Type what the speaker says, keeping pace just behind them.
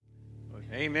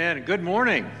Amen. Good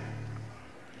morning.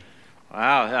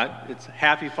 Wow, it's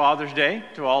Happy Father's Day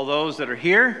to all those that are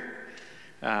here,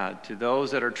 to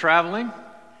those that are traveling,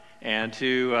 and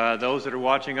to those that are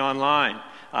watching online.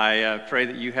 I pray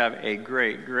that you have a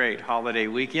great holiday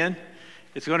weekend.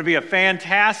 It's going to be a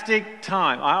fantastic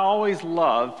time. I always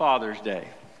love Father's Day.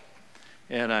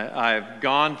 And I've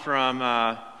gone from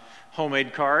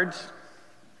homemade cards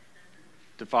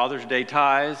to Father's Day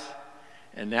ties,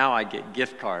 and now I get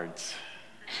gift cards.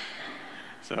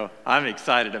 So I'm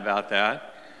excited about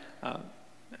that. And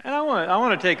I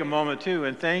want to take a moment, too,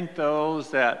 and thank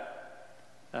those that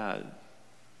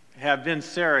have been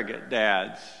surrogate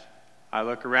dads. I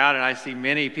look around and I see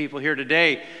many people here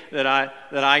today that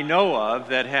I know of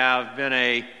that have been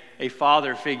a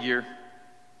father figure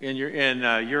in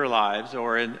your lives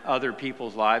or in other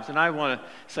people's lives. And I want to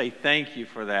say thank you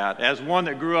for that. As one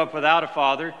that grew up without a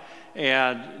father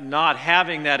and not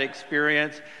having that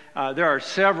experience, there are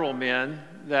several men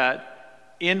that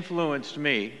influenced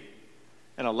me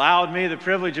and allowed me the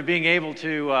privilege of being able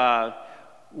to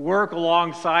work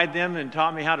alongside them and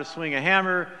taught me how to swing a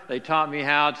hammer. They taught me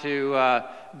how to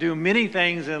do many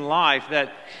things in life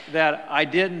that I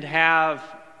didn't have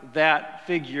that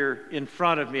figure in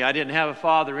front of me. I didn't have a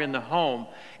father in the home.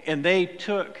 And they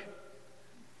took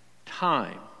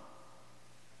time.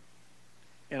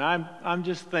 And I'm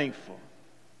just thankful.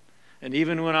 And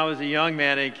even when I was a young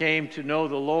man and came to know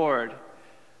the Lord,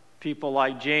 people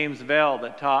like James Bell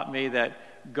that taught me that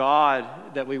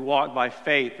that we walk by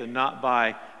faith and not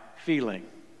by feeling.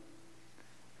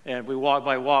 And we walk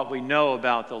by what we know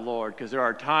about the Lord, because there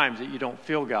are times that you don't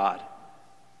feel God.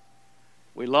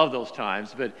 We love those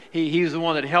times, but he's the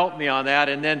one that helped me on that.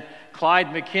 And then Clyde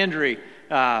McKendry,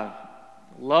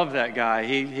 love that guy.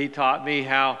 He taught me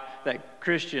how that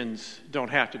Christians don't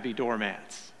have to be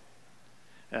doormats.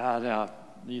 Now,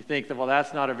 you think that, well,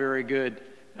 that's not a very good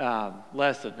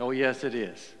lesson. Oh, yes, it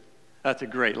is. That's a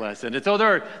great lesson. And so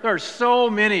there are so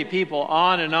many people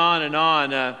on and on and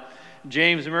on.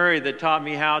 James Murray that taught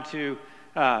me how to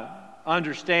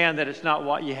understand that it's not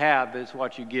what you have, but it's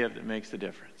what you give that makes the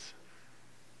difference.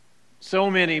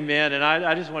 So many men, and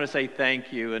I just want to say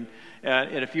thank you. And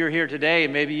if you're here today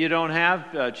and maybe you don't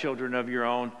have children of your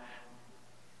own,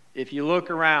 if you look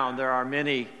around, there are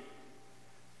many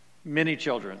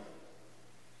children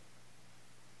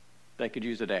that could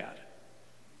use a dad.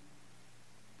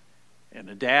 And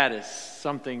a dad is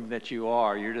something that you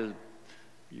are. You're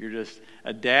just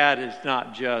a dad is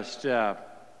not just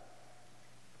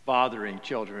fathering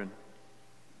children,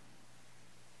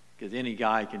 because any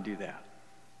guy can do that.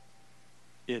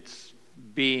 It's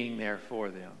being there for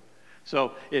them.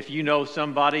 So if you know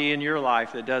somebody in your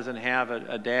life that doesn't have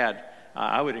a dad,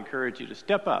 I would encourage you to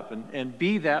step up and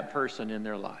be that person in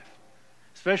their life,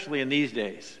 especially in these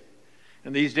days.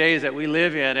 In these days that we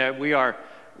live in,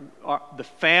 the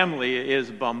family is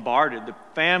bombarded. The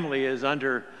family is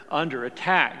under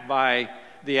attack by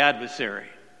the adversary.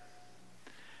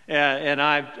 And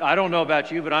I don't know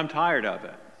about you, but I'm tired of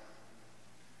it.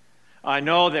 I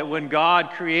know that when God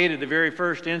created, the very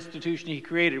first institution He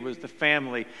created was the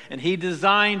family. And He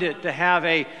designed it to have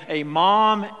a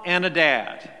mom and a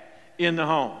dad in the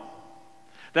home.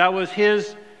 That was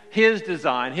His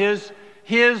design,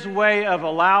 His way of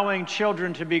allowing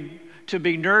children to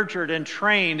be nurtured and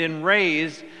trained and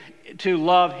raised to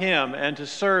love Him and to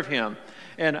serve Him.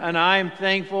 And I'm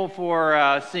thankful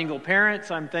for single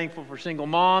parents. I'm thankful for single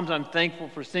moms. I'm thankful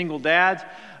for single dads.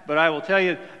 But I will tell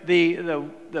you,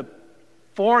 the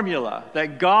formula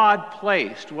that God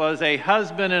placed was a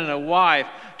husband and a wife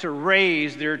to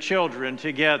raise their children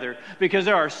together. Because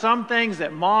there are some things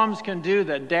that moms can do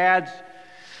that dads,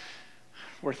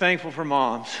 we're thankful for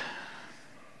moms.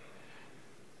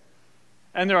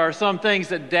 And there are some things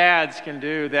that dads can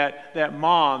do that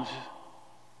moms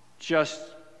just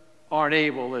aren't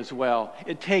able as well.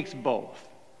 It takes both.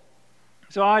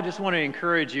 So I just want to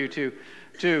encourage you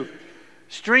to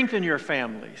strengthen your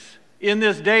families. In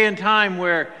this day and time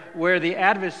where the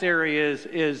adversary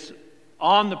is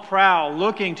on the prowl,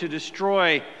 looking to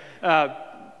destroy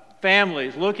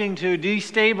families, looking to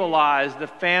destabilize the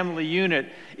family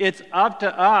unit, it's up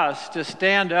to us to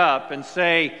stand up and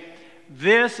say,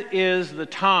 this is the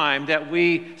time that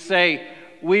we say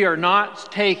we are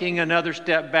not taking another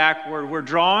step backward. We're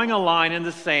drawing a line in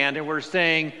the sand and we're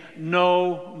saying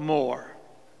no more.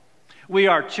 We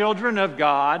are children of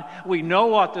God. We know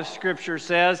what the Scripture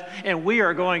says, and we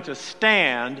are going to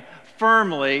stand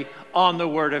firmly on the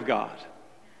Word of God.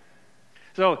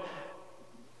 So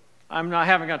I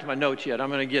haven't got to my notes yet. I'm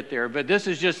going to get there. But this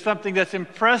is just something that's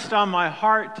impressed on my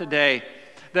heart today,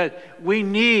 that we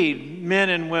need men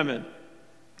and women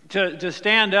to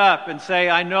stand up and say,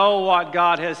 I know what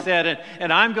God has said,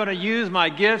 and I'm going to use my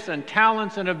gifts and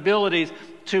talents and abilities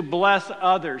to bless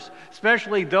others,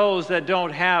 especially those that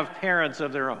don't have parents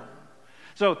of their own.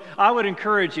 So I would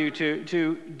encourage you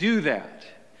to do that.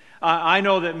 I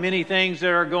know that many things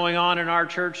that are going on in our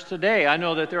church today. I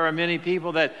know that there are many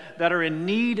people that are in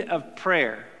need of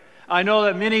prayer. I know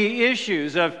that many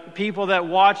issues of people that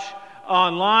watch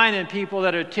online and people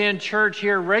that attend church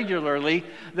here regularly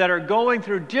that are going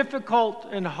through difficult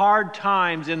and hard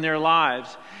times in their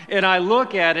lives. And I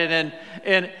look at it,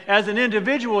 and as an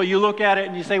individual, you look at it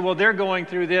and you say, well, they're going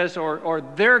through this, or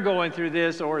they're going through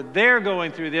this, or they're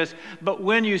going through this. But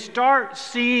when you start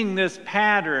seeing this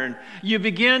pattern, you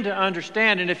begin to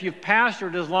understand. And if you've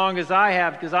pastored as long as I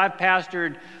have, because I've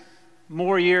pastored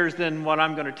more years than what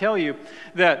I'm going to tell you,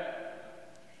 that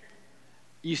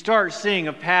you start seeing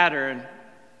a pattern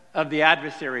of the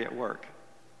adversary at work.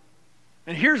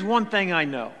 And here's one thing I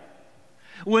know.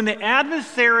 When the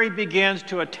adversary begins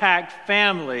to attack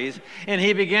families, and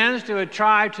he begins to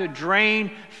try to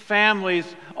drain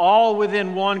families all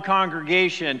within one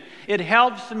congregation, it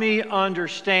helps me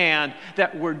understand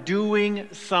that we're doing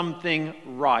something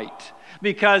right.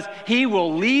 Because he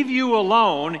will leave you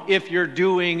alone if you're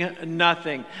doing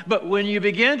nothing. But when you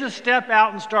begin to step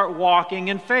out and start walking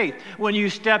in faith, when you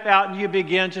step out and you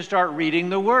begin to start reading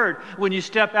the Word, when you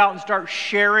step out and start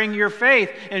sharing your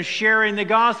faith and sharing the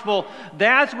gospel,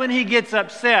 that's when he gets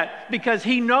upset, because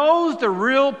he knows the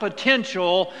real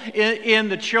potential in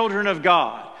the children of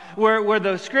God. Where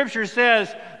the Scripture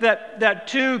says that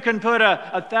two can put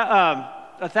a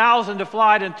 1,000 to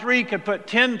flight, and 3 could put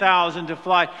 10,000 to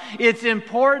flight. It's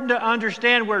important to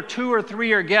understand where 2 or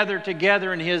 3 are gathered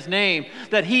together in his name,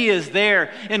 that he is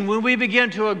there. And when we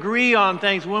begin to agree on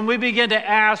things, when we begin to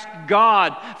ask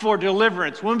God for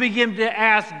deliverance, when we begin to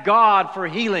ask God for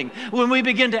healing, when we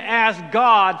begin to ask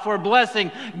God for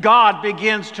blessing, God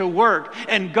begins to work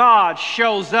and God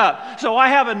shows up. So I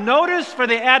have a notice for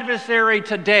the adversary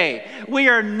today. We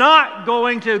are not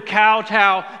going to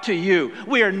kowtow to you.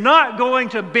 We are not going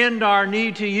to bend our knee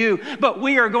to you, but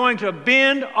we are going to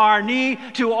bend our knee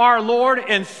to our Lord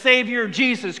and Savior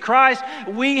Jesus Christ.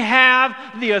 We have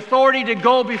the authority to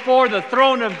go before the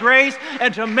throne of grace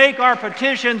and to make our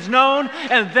petitions known,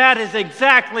 and that is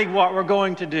exactly what we're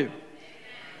going to do.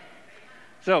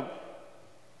 So,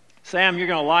 Sam, you're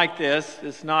going to like this.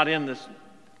 It's not on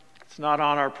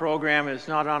our program, it's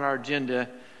not on our agenda.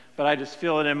 But I just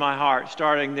feel it in my heart,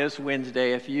 starting this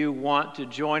Wednesday. If you want to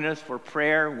join us for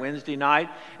prayer Wednesday night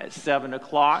at 7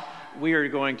 o'clock, we are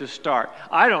going to start.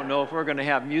 I don't know if we're going to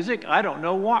have music. I don't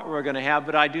know what we're going to have,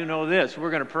 but I do know this. We're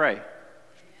going to pray.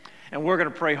 And we're going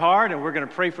to pray hard, and we're going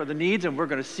to pray for the needs, and we're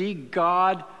going to see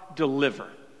God deliver.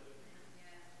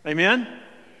 Amen?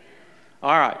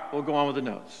 All right, we'll go on with the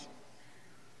notes.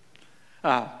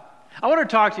 I want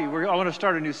to talk to you. I want to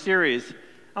start a new series.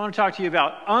 I want to talk to you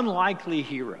about unlikely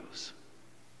heroes.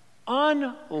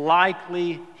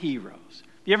 Unlikely heroes.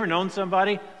 You ever known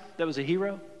somebody that was a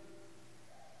hero?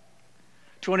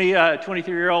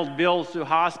 23-year-old Bill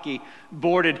Suhosky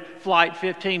boarded Flight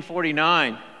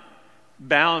 1549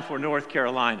 bound for North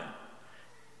Carolina.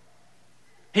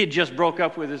 He had just broke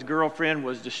up with his girlfriend,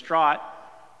 was distraught.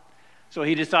 So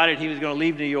he decided he was going to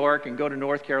leave New York and go to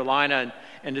North Carolina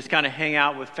and just kind of hang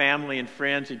out with family and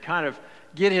friends and kind of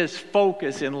get his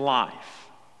focus in life.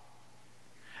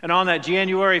 And on that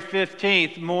January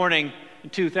 15th morning in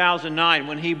 2009,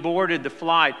 when he boarded the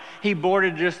flight, he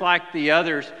boarded just like the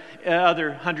other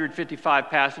 155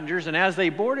 passengers. And as they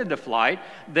boarded the flight,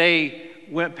 they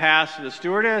went past the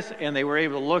stewardess and they were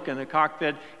able to look in the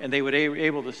cockpit and they were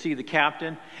able to see the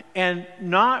captain. And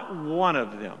not one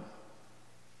of them,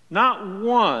 not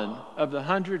one of the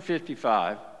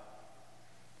 155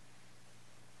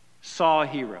 saw a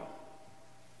hero.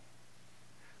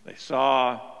 They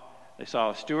saw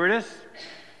a stewardess,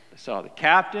 they saw the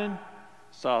captain,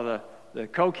 saw the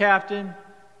co-captain,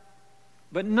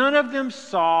 but none of them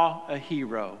saw a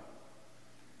hero.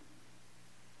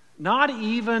 Not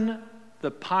even the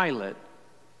pilot,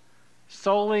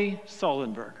 Sully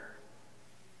Sullenberger.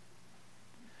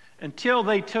 Until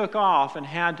they took off and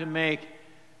had to make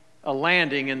a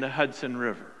landing in the Hudson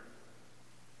River.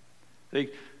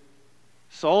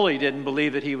 Sully didn't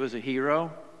believe that he was a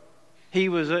hero. He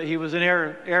was an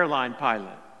airline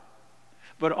pilot.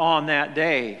 But on that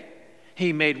day,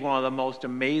 he made one of the most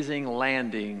amazing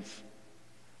landings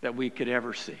that we could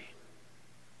ever see.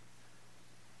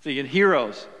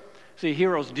 Heroes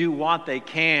do what they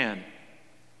can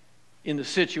in the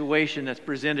situation that's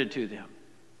presented to them.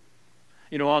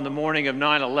 You know, on the morning of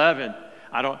 9/11,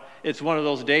 it's one of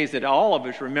those days that all of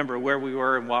us remember where we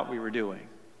were and what we were doing.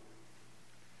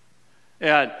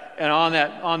 And on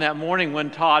that morning when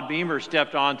Todd Beamer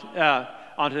stepped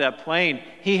onto that plane,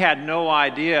 he had no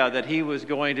idea that he was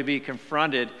going to be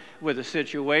confronted with a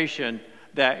situation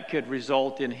that could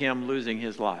result in him losing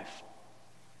his life.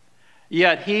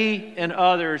 Yet he and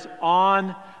others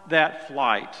on that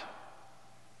flight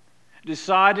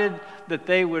decided that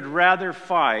they would rather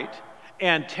fight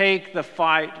and take the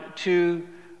fight to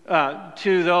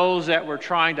those that were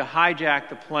trying to hijack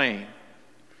the plane.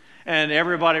 And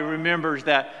everybody remembers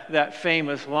that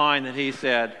famous line that he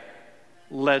said,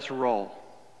 "Let's roll."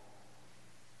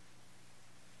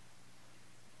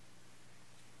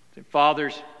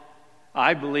 Fathers,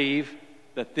 I believe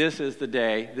that this is the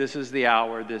day, this is the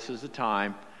hour, this is the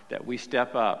time that we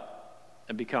step up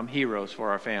and become heroes for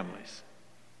our families.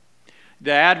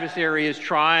 The adversary is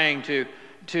trying to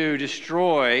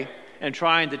destroy and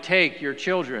trying to take your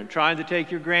children, trying to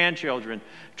take your grandchildren,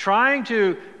 trying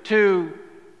to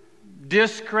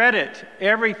discredit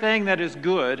everything that is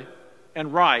good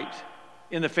and right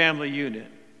in the family unit.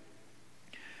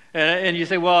 And you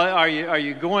say, well, are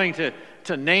you going to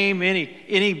name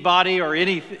anybody or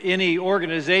any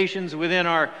organizations in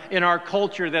our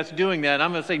culture that's doing that? And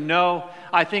I'm going to say no.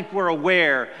 I think we're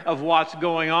aware of what's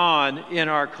going on in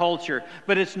our culture,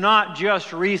 but it's not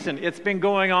just recent. It's been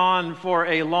going on for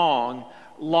a long,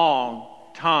 long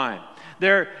time.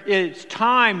 It's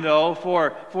time, though,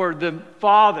 for the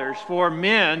fathers, for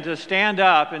men to stand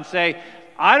up and say,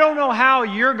 I don't know how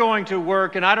you're going to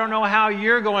work and I don't know how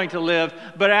you're going to live,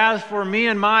 but as for me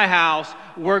and my house,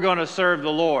 we're going to serve the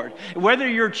Lord. Whether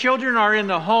your children are in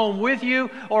the home with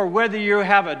you, or whether you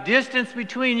have a distance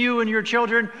between you and your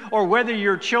children, or whether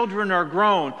your children are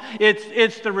grown,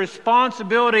 it's the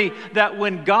responsibility that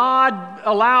when God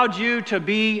allowed you to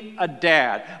be a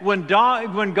dad, when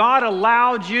God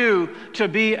allowed you to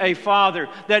be a father,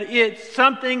 that it's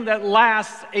something that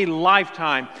lasts a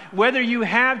lifetime. Whether you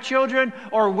have children,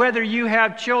 or whether you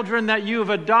have children that you have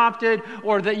adopted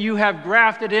or that you have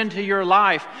grafted into your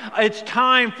life, it's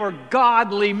time for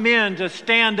godly men to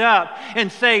stand up and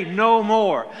say no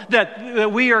more.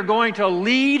 That we are going to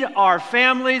lead our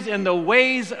families in the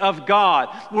ways of God.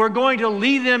 We're going to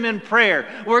lead them in prayer.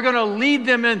 We're going to lead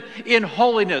them in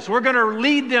holiness. We're going to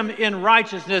lead them in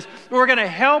righteousness. We're going to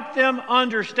help them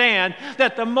understand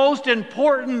that the most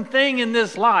important thing in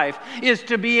this life is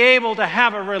to be able to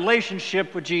have a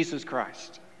relationship with Jesus Christ.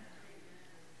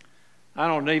 I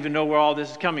don't even know where all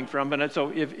this is coming from, but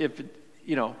so if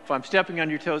I'm stepping on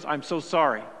your toes, I'm so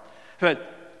sorry.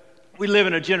 But we live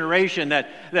in a generation and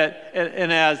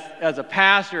as a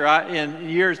pastor, in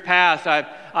years past,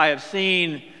 I have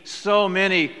seen so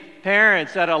many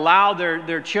parents that allow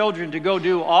their children to go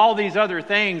do all these other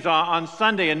things on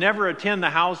Sunday and never attend the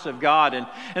house of God.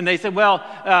 And they said, well,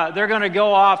 they're going to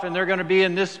go off and they're going to be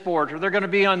in this sport, or they're going to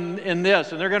be in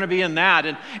this, and they're going to be in that.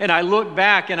 And I look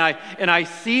back and I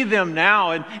see them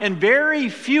now, and very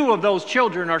few of those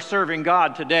children are serving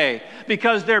God today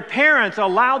because their parents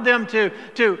allowed them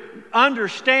to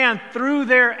understand through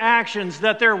their actions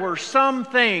that there were some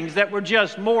things that were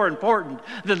just more important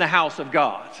than the house of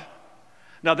God.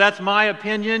 Now, that's my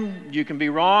opinion. You can be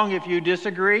wrong if you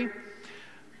disagree.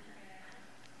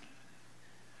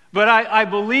 But I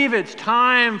believe it's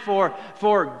time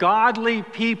for godly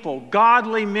people,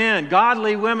 godly men,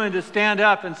 godly women to stand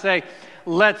up and say,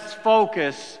 let's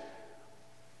focus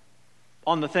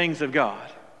on the things of God.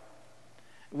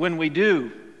 When we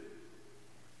do,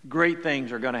 great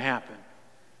things are going to happen.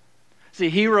 See,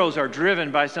 heroes are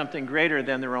driven by something greater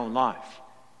than their own life.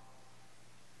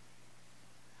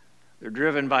 They're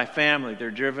driven by family. They're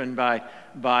driven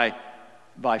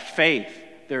by faith.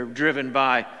 They're driven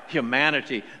by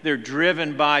humanity. They're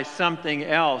driven by something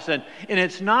else. And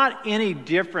it's not any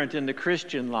different in the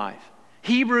Christian life.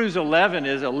 Hebrews 11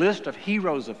 is a list of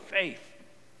heroes of faith.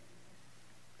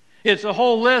 It's a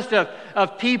whole list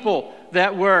of people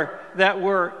that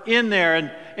were in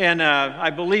there. And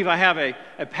I believe I have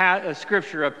a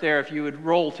scripture up there, if you would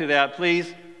roll to that,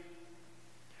 please.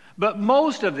 But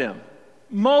most of them,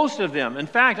 in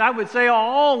fact, I would say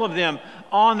all of them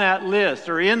on that list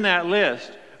or in that list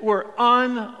were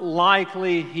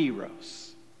unlikely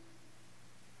heroes.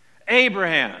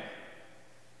 Abraham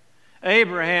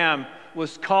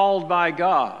was called by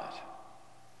God.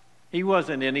 He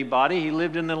wasn't anybody. He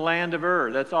lived in the land of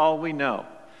Ur. That's all we know.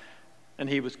 And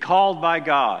he was called by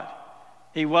God.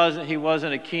 He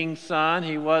wasn't a king's son.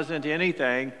 He wasn't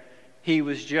anything. He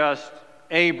was just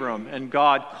Abram, and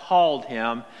God called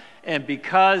him. And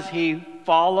because he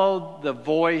followed the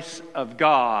voice of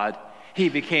God, he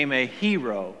became a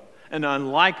hero, an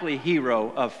unlikely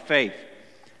hero of faith.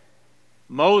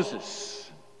 Moses.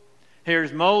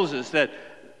 Here's Moses that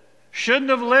shouldn't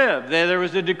have lived. There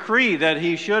was a decree that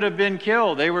he should have been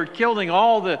killed. They were killing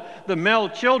all the male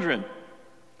children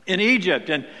in Egypt,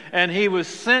 and he was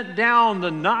sent down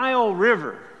the Nile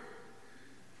River,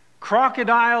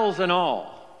 crocodiles and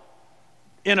all,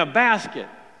 in a basket.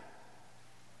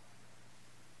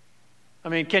 I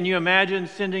mean, can you imagine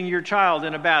sending your child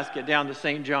in a basket down the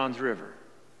St. John's River?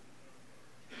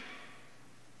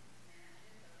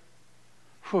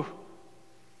 Whew.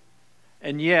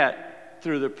 And yet,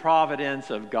 through the providence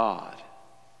of God,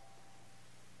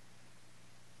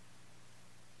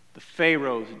 the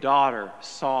Pharaoh's daughter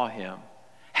saw him,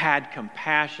 had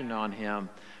compassion on him,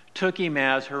 took him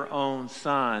as her own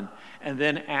son, and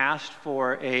then asked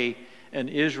for an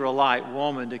Israelite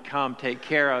woman to come take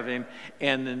care of him,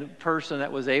 and the person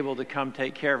that was able to come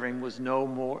take care of him was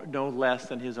no less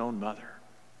than his own mother.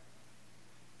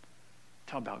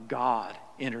 Talk about God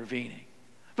intervening.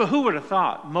 But who would have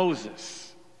thought?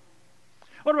 Moses.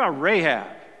 What about Rahab?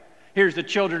 Here's the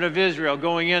children of Israel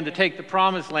going in to take the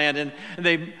promised land, and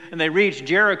they reach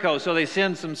Jericho, so they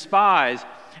send some spies.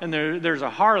 And there's a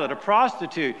harlot, a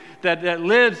prostitute, that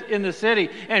lives in the city.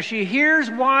 And she hears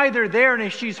why they're there,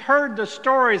 and she's heard the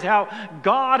stories how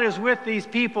God is with these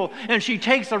people. And she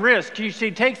takes a risk.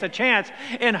 She takes a chance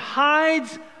and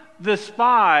hides the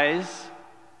spies,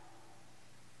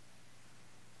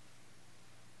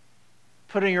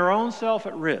 putting her own self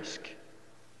at risk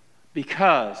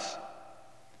because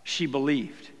she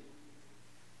believed.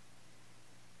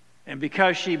 And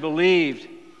because she believed,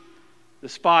 the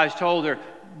spies told her,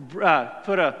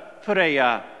 put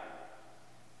a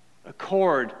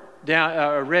cord down,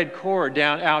 a red cord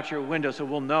down out your window, so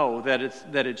we'll know that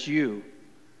it's you,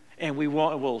 and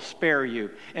we'll spare you.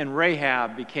 And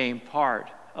Rahab became part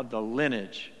of the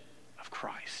lineage of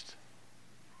Christ.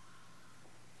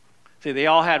 See, they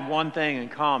all had one thing in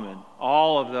common.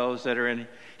 All of those that are in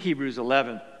Hebrews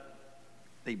 11,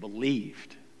 they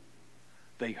believed.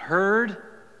 They heard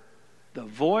the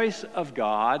voice of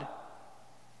God,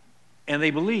 and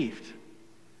they believed.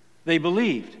 They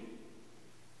believed.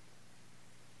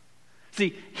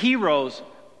 See, heroes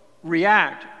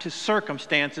react to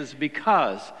circumstances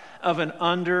because of an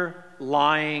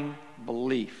underlying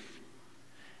belief.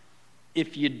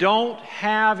 If you don't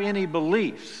have any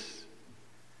beliefs,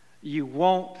 you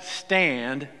won't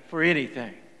stand for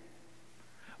anything.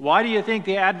 Why do you think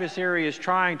the adversary is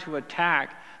trying to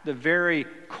attack the very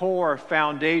core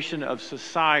foundation of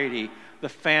society, the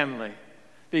family?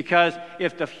 Because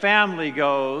if the family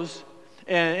goes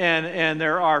and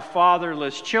there are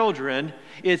fatherless children,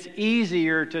 it's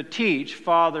easier to teach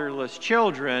fatherless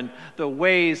children the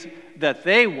ways that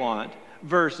they want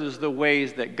versus the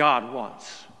ways that God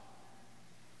wants.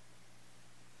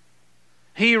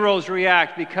 Heroes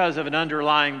react because of an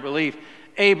underlying belief.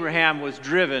 Abraham was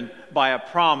driven by a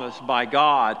promise by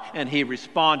God, and he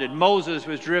responded. Moses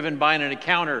was driven by an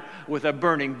encounter with a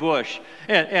burning bush,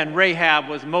 and Rahab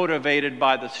was motivated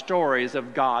by the stories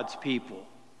of God's people.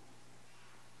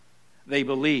 They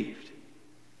believed.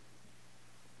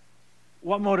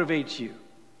 What motivates you?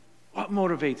 What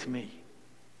motivates me?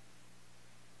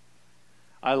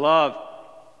 I love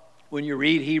when you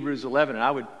read Hebrews 11,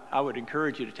 and I would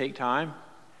encourage you to take time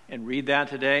and read that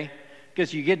today,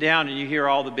 because you get down and you hear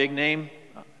all the big name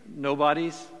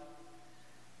nobodies,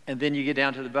 and then you get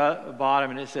down to the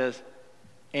bottom and it says,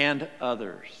 and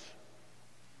others.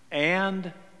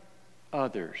 And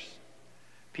others.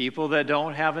 People that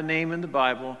don't have a name in the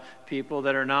Bible, people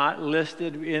that are not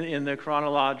listed in the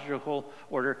chronological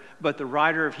order, but the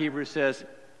writer of Hebrews says,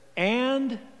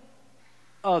 and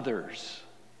others.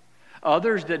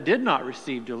 Others that did not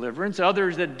receive deliverance,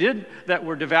 others that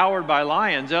were devoured by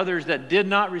lions, others that did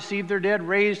not receive their dead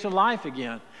raised to life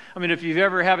again. I mean, if you've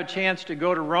ever have a chance to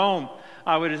go to Rome,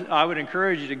 I would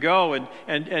encourage you to go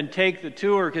and take the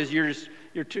tour, because you're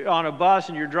on a bus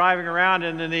and you're driving around,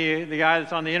 and then the guy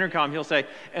that's on the intercom, he'll say,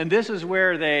 and this is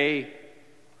where they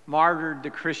martyred the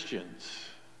Christians.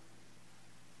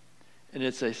 And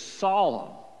it's a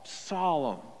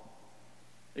solemn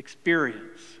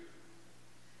experience.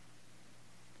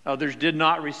 Others did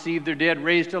not receive their dead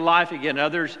raised to life again.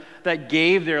 Others that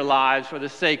gave their lives for the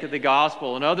sake of the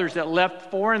gospel. And others that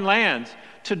left foreign lands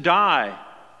to die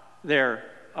there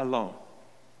alone.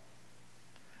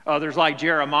 Others like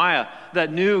Jeremiah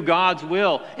that knew God's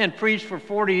will and preached for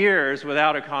 40 years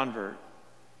without a convert.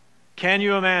 Can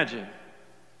you imagine?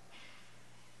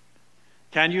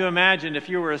 Can you imagine if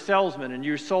you were a salesman and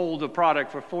you sold a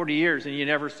product for 40 years and you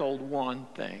never sold one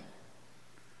thing?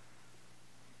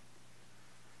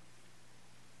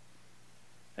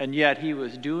 And yet he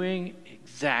was doing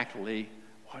exactly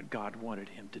what God wanted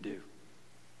him to do.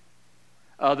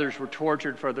 Others were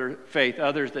tortured for their faith.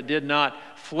 Others that did not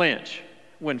flinch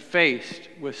when faced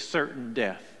with certain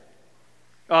death.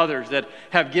 Others that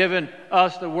have given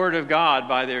us the Word of God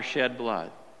by their shed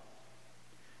blood.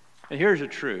 And here's the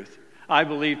truth. I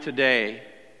believe today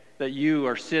that you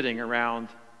are sitting around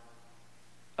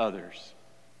others.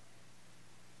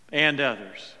 And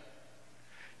others.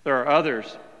 There are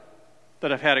others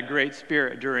that have had a great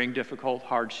spirit during difficult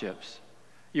hardships.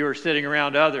 You are sitting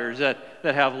around others that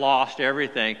have lost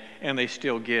everything and they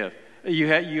still give.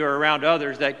 You are around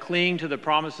others that cling to the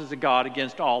promises of God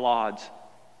against all odds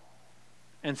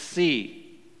and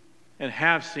see and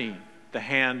have seen the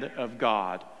hand of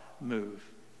God move.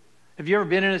 Have you ever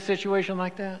been in a situation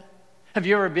like that? Have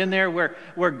you ever been there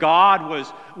where God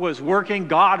was working,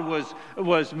 God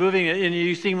was moving, and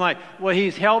you seem like, well,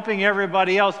 He's helping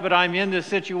everybody else, but I'm in this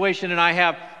situation and I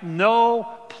have no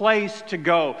place to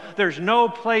go. There's no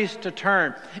place to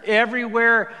turn.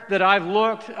 Everywhere that I've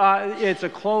looked, it's a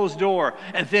closed door.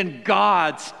 And then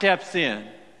God steps in.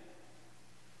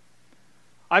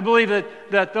 I believe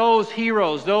that those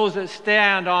heroes, those that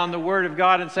stand on the Word of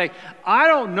God and say, I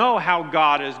don't know how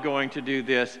God is going to do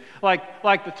this. Like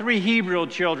the 3 Hebrew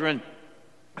children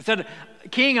said,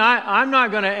 King, I'm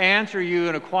not going to answer you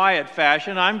in a quiet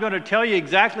fashion. I'm going to tell you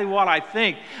exactly what I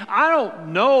think. I don't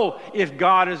know if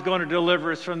God is going to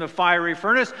deliver us from the fiery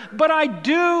furnace, but I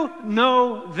do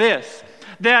know this.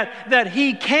 That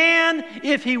He can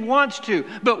if He wants to.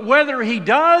 But whether He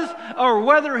does or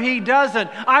whether He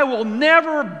doesn't, I will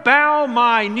never bow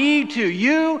my knee to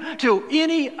you, to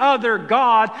any other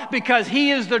God, because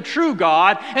He is the true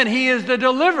God and He is the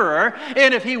deliverer.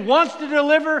 And if He wants to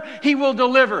deliver, He will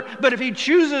deliver. But if He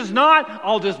chooses not,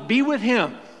 I'll just be with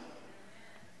Him.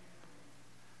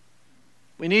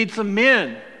 We need some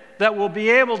men that will be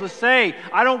able to say,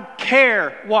 I don't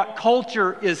care what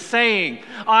culture is saying.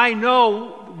 I know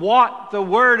what the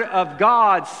Word of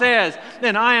God says,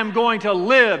 and I am going to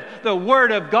live the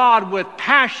Word of God with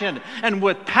passion and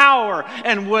with power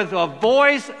and with a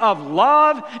voice of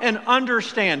love and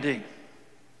understanding.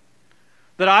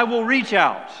 That I will reach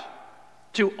out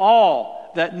to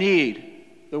all that need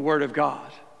the Word of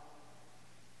God.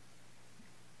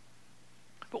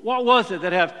 But what was it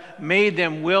that have made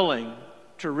them willing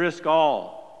to risk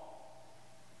all?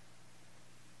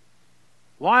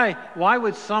 Why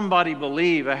would somebody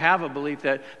believe or have a belief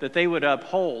that they would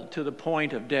uphold to the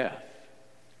point of death?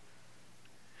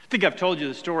 I think I've told you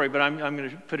the story, but I'm going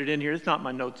to put it in here. It's not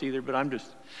my notes either, but I just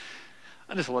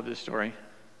love this story.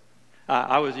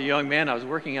 I was a young man. I was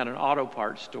working at an auto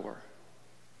parts store.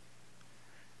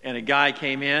 And a guy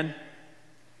came in,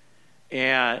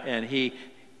 and he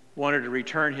wanted to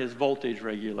return his voltage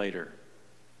regulator.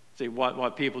 See,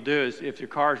 what people do is if their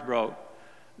car's broke,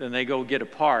 then they go get a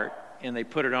part and they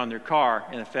put it on their car,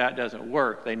 and if that doesn't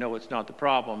work, they know it's not the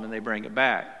problem and they bring it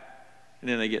back. And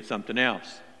then they get something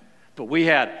else. But we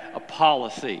had a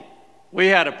policy. We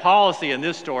had a policy in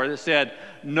this store that said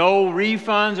no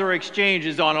refunds or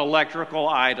exchanges on electrical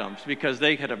items because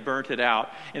they could have burnt it out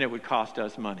and it would cost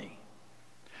us money.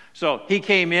 So he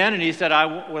came in and he said,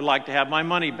 I would like to have my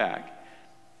money back.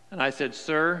 And I said,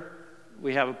 sir,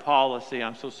 we have a policy.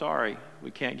 I'm so sorry.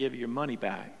 We can't give you your money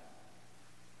back.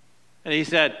 And he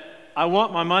said, I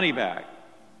want my money back.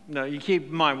 No, you keep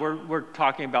in mind, we're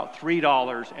talking about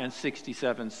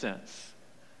 $3.67.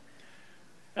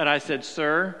 And I said,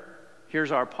 sir,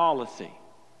 here's our policy.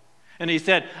 And he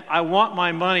said, I want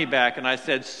my money back. And I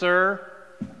said, sir.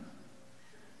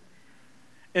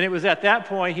 And it was at that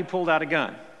point he pulled out a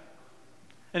gun.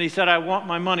 And he said, I want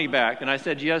my money back. And I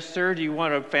said, yes, sir. Do you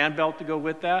want a fan belt to go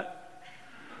with that?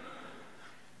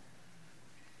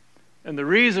 And the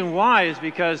reason why is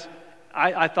because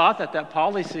I thought that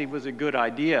policy was a good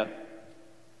idea,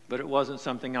 but it wasn't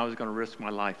something I was going to risk my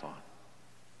life on.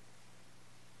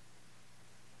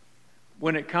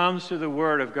 When it comes to the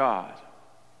Word of God,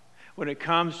 when it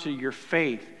comes to your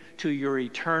faith, to your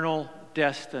eternal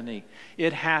destiny,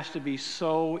 it has to be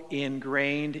so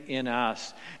ingrained in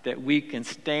us that we can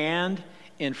stand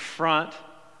in front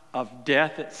of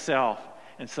death itself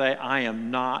and say, I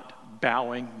am not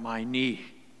bowing my knee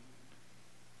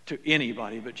to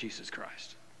anybody but Jesus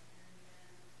Christ.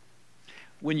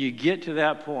 When you get to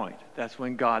that point, that's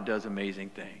when God does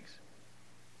amazing things.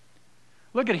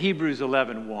 Look at Hebrews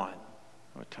 11:1.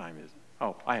 What time is it?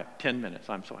 Oh, I have 10 minutes.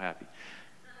 I'm so happy.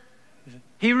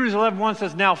 Hebrews 11:1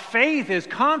 says, now faith is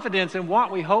confidence in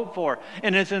what we hope for,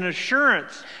 and it's an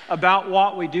assurance about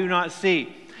what we do not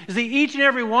see. You see, each and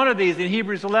every one of these in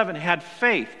Hebrews 11 had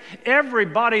faith.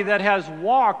 Everybody that has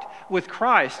walked with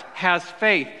Christ has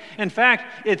faith. In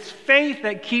fact, it's faith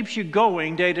that keeps you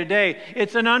going day to day.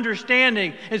 It's an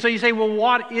understanding. And so you say, well,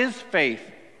 what is faith?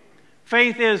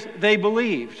 Faith is they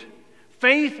believed.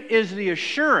 Faith is the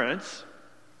assurance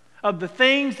of the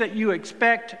things that you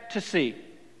expect to see.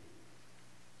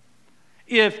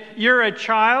 If you're a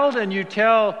child and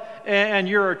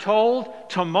you're told,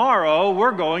 tomorrow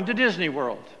we're going to Disney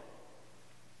World,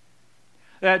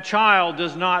 that child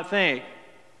does not think,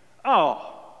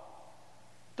 oh,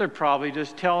 they're probably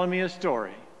just telling me a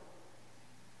story.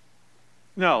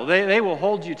 No, they will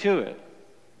hold you to it.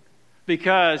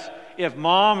 Because if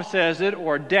mom says it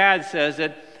or dad says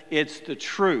it, it's the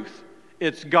truth.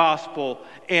 It's gospel,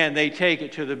 and they take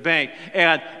it to the bank.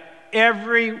 And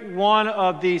every one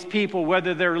of these people,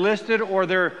 whether they're listed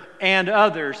or and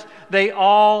others, they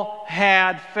all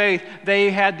had faith. They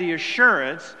had the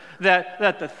assurance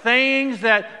that the things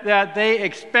that they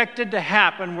expected to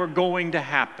happen were going to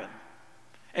happen.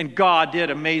 And God did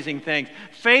amazing things.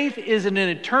 Faith is an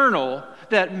internal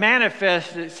that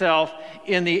manifests itself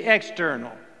in the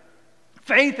external.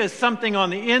 Faith is something on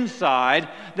the inside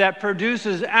that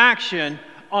produces action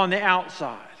on the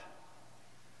outside.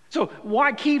 So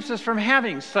what keeps us from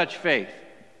having such faith?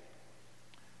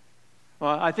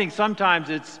 Well, I think sometimes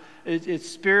it's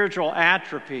spiritual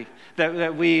atrophy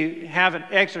that we haven't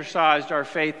exercised our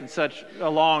faith in such a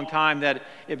long time that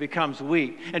it becomes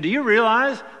weak. And do you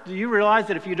realize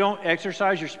that if you don't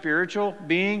exercise your spiritual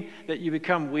being, that you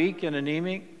become weak and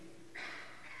anemic?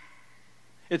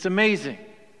 It's amazing.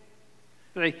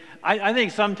 I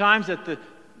think sometimes that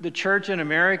the church in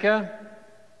America,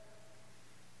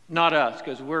 not us,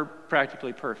 because we're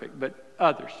practically perfect, but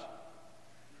others,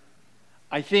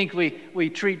 I think we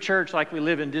treat church like we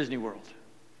live in Disney World,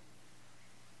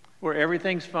 where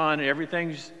everything's fun and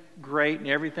everything's great and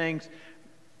everything's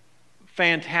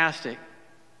fantastic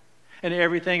and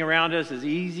everything around us is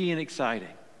easy and exciting.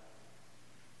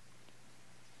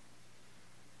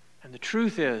 And the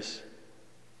truth is,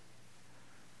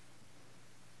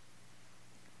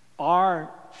 our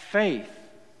faith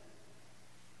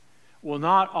will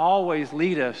not always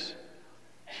lead us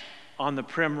on the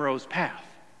primrose path.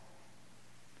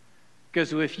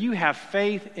 Because if you have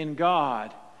faith in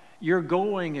God, you're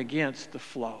going against the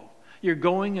flow. You're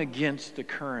going against the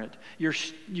current.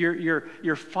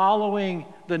 You're following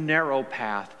the narrow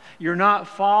path. You're not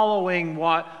following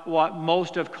what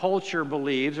most of culture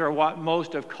believes or what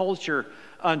most of culture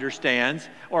understands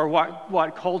or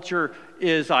what culture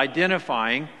is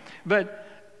identifying. But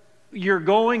you're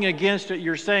going against it.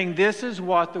 You're saying, this is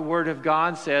what the Word of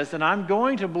God says, and I'm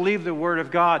going to believe the Word of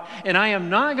God, and I am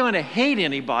not going to hate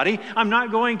anybody. I'm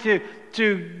not going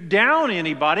to down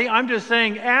anybody. I'm just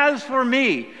saying, as for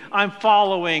me, I'm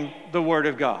following the Word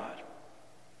of God.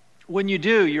 When you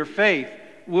do, your faith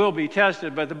will be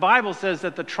tested, but the Bible says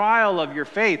that the trial of your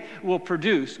faith will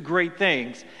produce great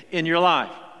things in your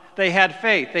life. They had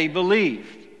faith. They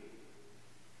believed.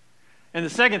 And the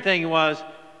second thing was,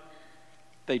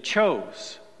 they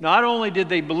chose. Not only did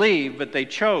they believe, but they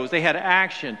chose. They had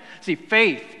action. See,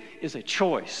 faith is a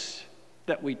choice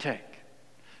that we take.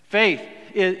 Faith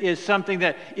is something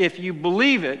that if you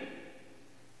believe it,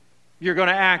 you're going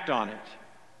to act on it.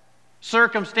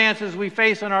 Circumstances we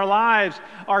face in our lives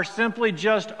are simply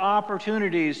just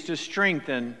opportunities to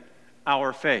strengthen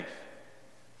our faith,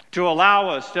 to allow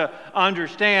us to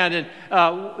understand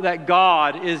that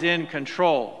God is in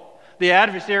control. The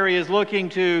adversary is looking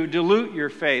to dilute your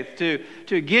faith,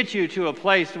 to get you to a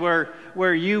place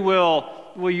where you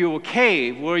will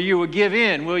cave, where you will give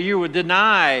in, where you will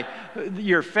deny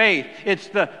your faith. It's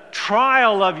the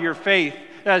trial of your faith,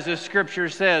 as the Scripture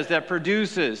says, that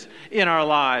produces in our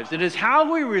lives. It is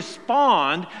how we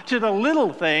respond to the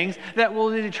little things that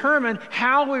will determine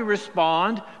how we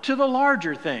respond to the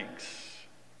larger things.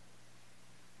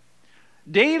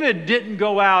 David didn't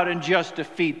go out and just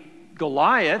defeat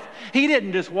Goliath. He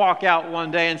didn't just walk out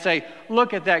one day and say,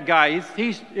 look at that guy.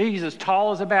 He's as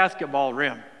tall as a basketball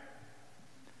rim.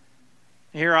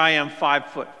 Here I am,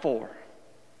 5'4" or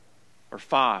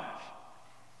 5.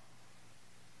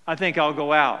 I think I'll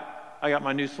go out. I got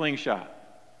my new slingshot.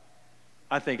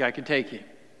 I think I can take him.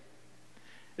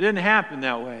 It didn't happen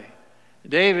that way.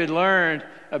 David learned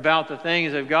about the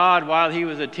things of God while he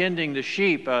was attending the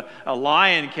sheep. A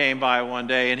lion came by one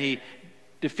day and he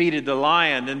defeated the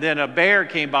lion, and then a bear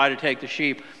came by to take the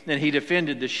sheep, and he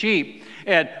defended the sheep.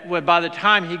 And by the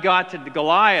time he got to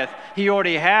Goliath, he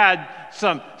already had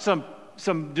some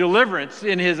some deliverance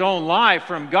in his own life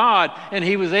from God, and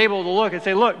he was able to look and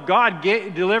say, look, God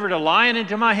delivered a lion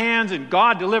into my hands, and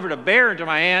God delivered a bear into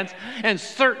my hands, and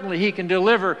certainly he can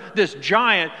deliver this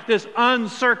giant, this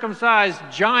uncircumcised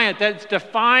giant that's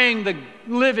defying the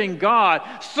living God.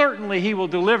 Certainly he will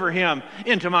deliver him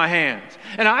into my hands.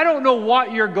 And I don't know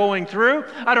what you're going through.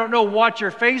 I don't know what you're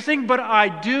facing, but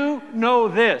I do know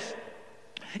this.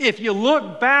 If you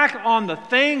look back on the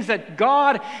things that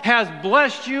God has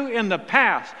blessed you in the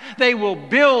past, they will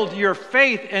build your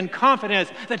faith and confidence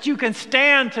that you can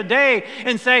stand today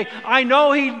and say, I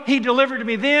know He delivered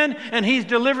me then, and He's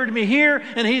delivered me here,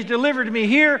 and He's delivered me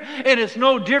here, and it's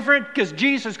no different because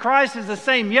Jesus Christ is the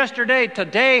same yesterday,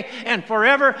 today, and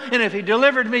forever. And if He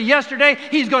delivered me yesterday,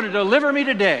 He's going to deliver me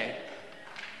today.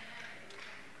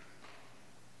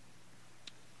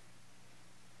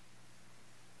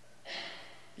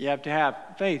 You have to have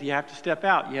faith. You have to step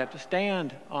out. You have to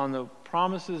stand on the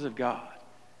promises of God.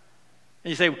 And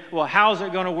you say, well, how's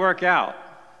it going to work out?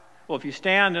 Well, if you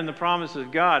stand in the promises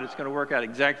of God, it's going to work out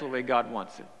exactly the way God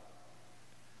wants it.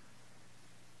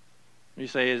 You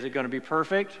say, is it going to be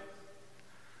perfect?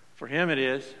 For Him it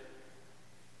is.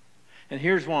 And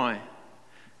here's why.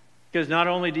 Because not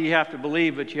only do you have to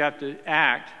believe, but you have to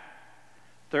act.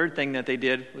 Third thing that they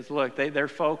did was, look, their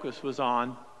focus was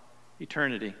on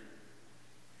eternity.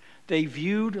 They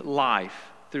viewed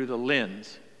life through the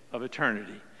lens of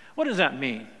eternity. What does that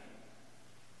mean?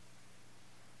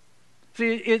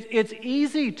 See, it's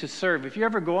easy to serve. If you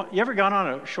ever gone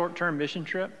on a short-term mission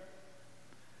trip?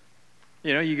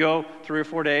 You know, you go 3 or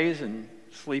 4 days and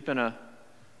sleep in a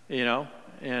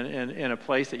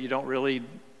place that you don't really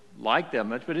like that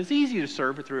much, but it's easy to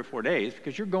serve for 3 or 4 days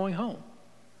because you're going home.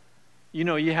 You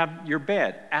know, you have your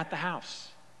bed at the house.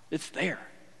 It's there.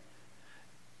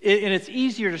 And it's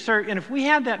easier to serve. And if we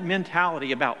have that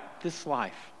mentality about this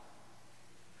life,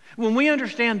 when we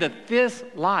understand that this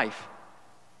life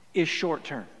is short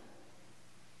term,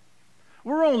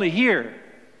 we're only here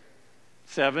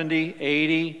 70,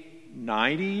 80,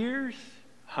 90 years,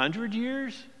 100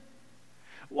 years.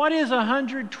 What is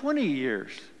 120 years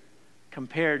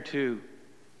compared to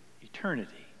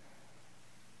eternity?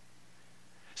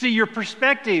 See, your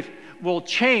perspective will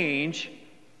change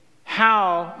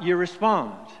how you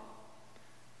respond.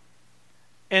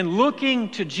 And looking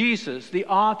to Jesus, the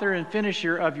author and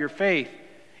finisher of your faith,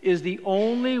 is the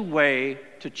only way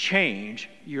to change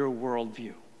your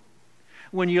worldview.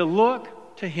 When you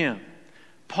look to Him,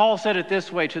 Paul said it this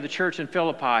way to the church in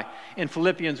Philippi in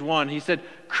Philippians 1. He said,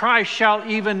 Christ shall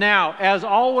even now, as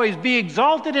always, be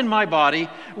exalted in my body,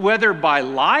 whether by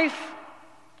life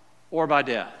or by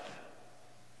death.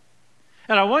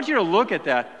 And I want you to look at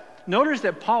that. Notice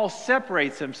that Paul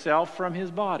separates himself from his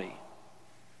body.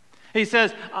 He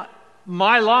says,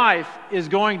 my life is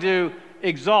going to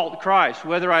exalt Christ.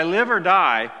 Whether I live or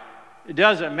die, it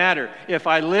doesn't matter. If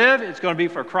I live, it's going to be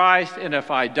for Christ. And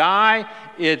if I die,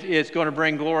 it's going to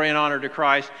bring glory and honor to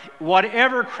Christ.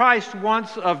 Whatever Christ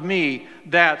wants of me,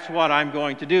 that's what I'm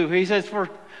going to do. He says,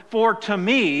 for to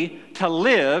me, to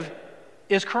live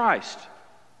is Christ.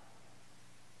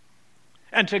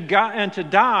 And to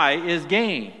die is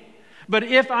gain. But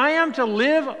if I am to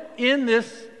live in this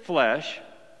flesh,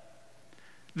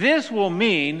 this will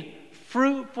mean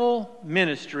fruitful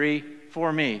ministry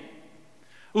for me.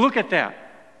 Look at that.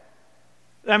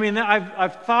 I mean,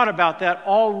 I've thought about that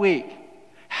all week.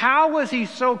 How was he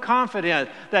so confident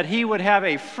that he would have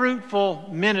a fruitful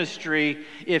ministry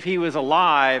if he was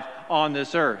alive on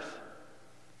this earth?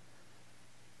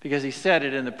 Because he said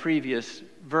it in the previous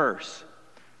verse.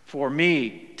 For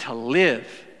me to live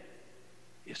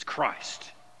is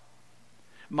Christ.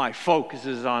 My focus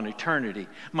is on eternity.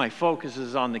 My focus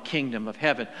is on the kingdom of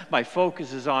heaven. My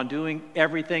focus is on doing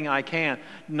everything I can,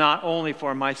 not only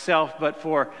for myself, but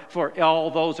for all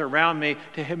those around me,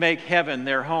 to make heaven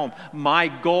their home. My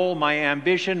goal, my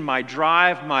ambition, my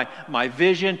drive, my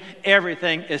vision,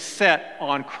 everything is set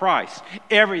on Christ.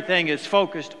 Everything is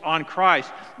focused on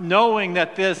Christ, knowing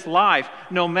that this life,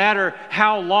 no matter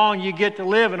how long you get to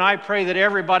live, and I pray that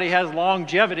everybody has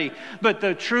longevity, but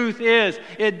the truth is,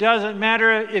 it doesn't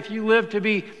matter if you live to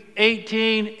be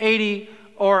 18, 80,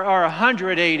 or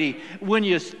 180.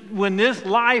 When this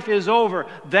life is over,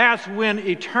 that's when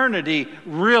eternity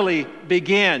really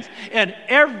begins. And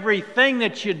everything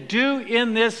that you do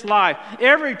in this life,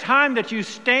 every time that you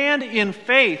stand in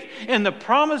faith in the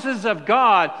promises of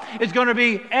God, is going to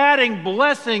be adding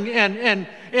blessing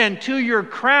and to your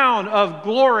crown of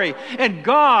glory. And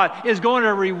God is going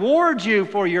to reward you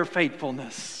for your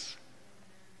faithfulness.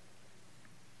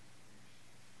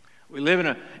 We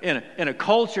live in a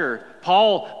culture.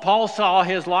 Paul saw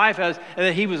his life as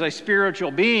that he was a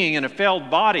spiritual being in a failed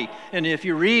body. And if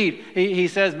you read, he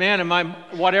says, man,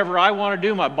 whatever I want to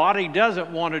do, my body doesn't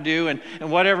want to do. And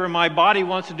whatever my body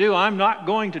wants to do, I'm not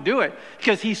going to do it.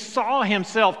 Because he saw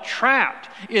himself trapped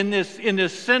in this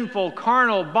sinful,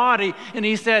 carnal body. And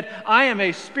he said, I am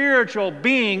a spiritual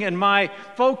being and my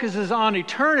focus is on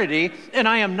eternity. And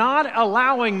I am not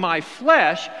allowing my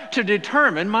flesh to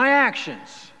determine my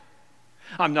actions.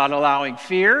 I'm not allowing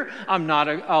fear. I'm not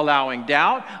allowing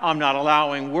doubt. I'm not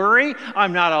allowing worry.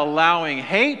 I'm not allowing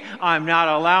hate. I'm not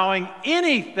allowing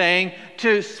anything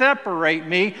to separate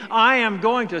me. I am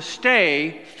going to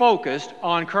stay focused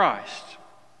on Christ.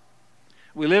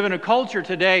 We live in a culture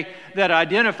today that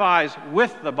identifies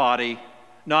with the body,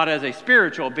 not as a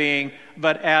spiritual being,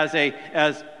 but as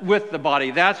with the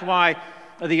body. That's why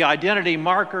the identity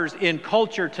markers in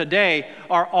culture today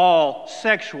are all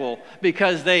sexual,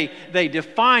 because they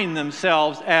define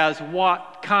themselves as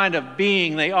what kind of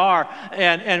being they are.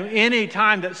 And any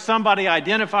time that somebody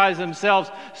identifies themselves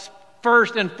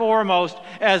first and foremost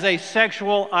as a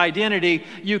sexual identity,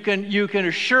 you can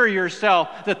assure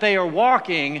yourself that they are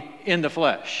walking in the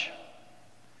flesh.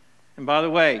 And by the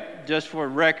way, just for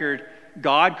record,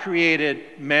 God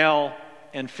created male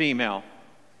and female.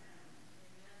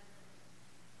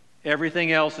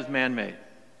 Everything else is man-made.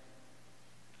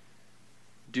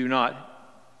 Do not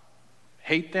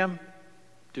hate them.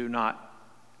 Do not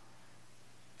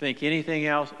think anything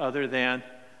else other than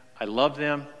I love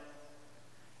them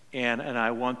and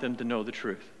I want them to know the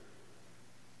truth.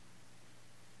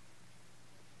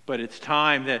 But it's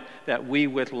time that we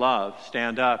with love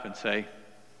stand up and say,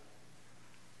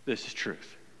 this is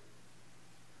truth.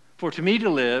 For to me to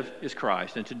live is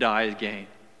Christ and to die is gain.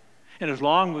 And as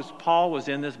long as Paul was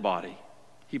in this body,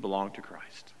 he belonged to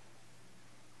Christ.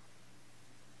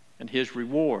 And his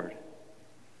reward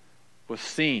was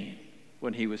seen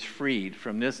when he was freed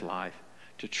from this life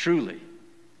to truly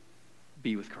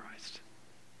be with Christ.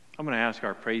 I'm going to ask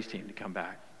our praise team to come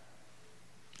back.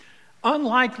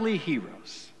 Unlikely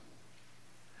heroes.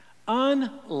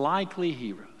 Unlikely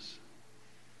heroes.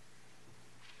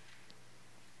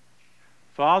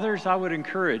 Fathers, I would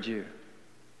encourage you.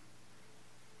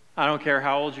 I don't care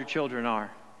how old your children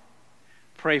are.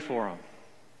 Pray for them.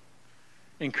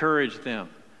 Encourage them.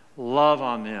 Love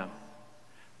on them.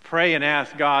 Pray and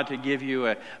ask God to give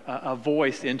you a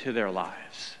voice into their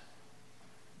lives.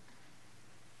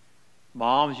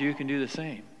 Moms, you can do the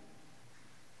same.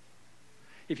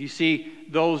 If you see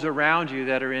those around you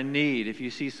that are in need, if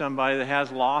you see somebody that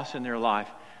has loss in their life,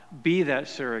 be that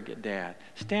surrogate dad.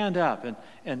 Stand up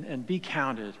and be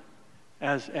counted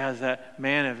as that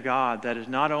man of God that is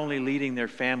not only leading their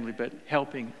family, but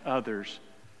helping others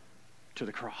to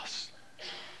the cross.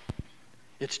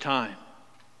 It's time.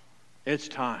 It's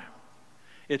time.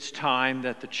 It's time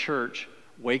that the church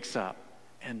wakes up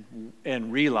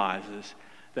and realizes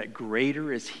that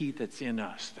greater is he that's in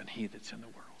us than he that's in the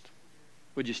world.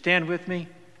 Would you stand with me?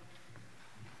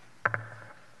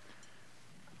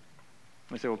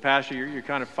 I say, well, Pastor, you're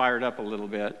kind of fired up a little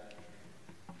bit.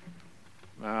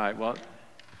 All right, well,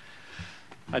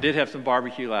 I did have some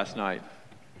barbecue last night.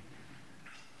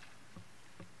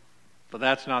 But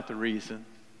that's not the reason.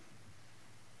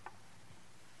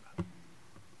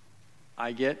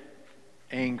 I get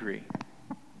angry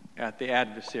at the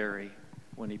adversary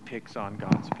when he picks on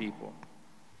God's people.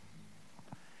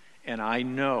 And I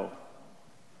know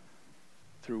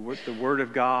through the Word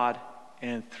of God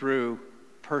and through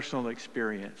personal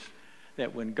experience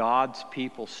that when God's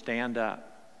people stand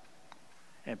up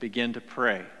and begin to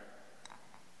pray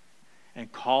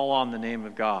and call on the name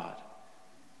of God,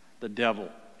 the devil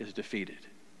is defeated.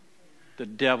 The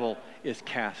devil is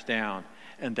cast down.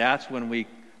 And that's when we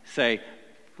say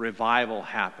revival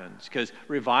happens, because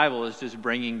revival is just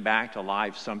bringing back to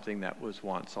life something that was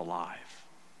once alive.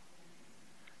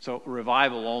 So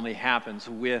revival only happens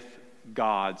with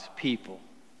God's people.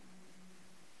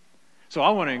 So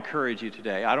I want to encourage you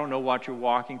today. I don't know what you're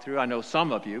walking through. I know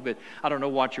some of you, but I don't know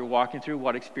what you're walking through,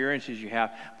 what experiences you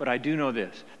have. But I do know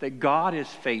this, that God is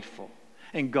faithful.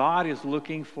 And God is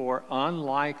looking for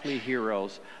unlikely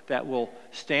heroes that will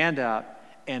stand up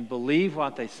and believe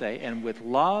what they say, and with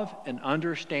love and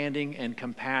understanding and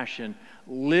compassion,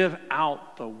 live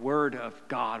out the Word of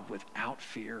God without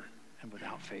fear and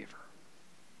without favor.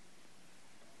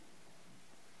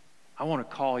 I want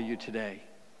to call you today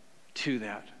to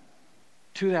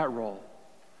that role.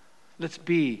 Let's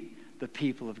be the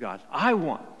people of God. I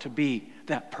want to be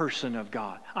that person of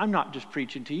God. I'm not just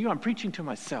preaching to you, I'm preaching to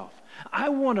myself. I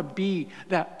want to be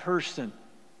that person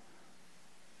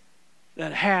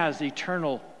that has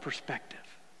eternal perspective.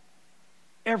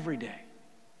 every day.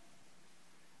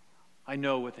 I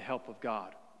know with the help of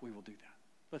God, we will do that.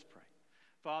 Let's pray.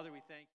 Father, we thank you.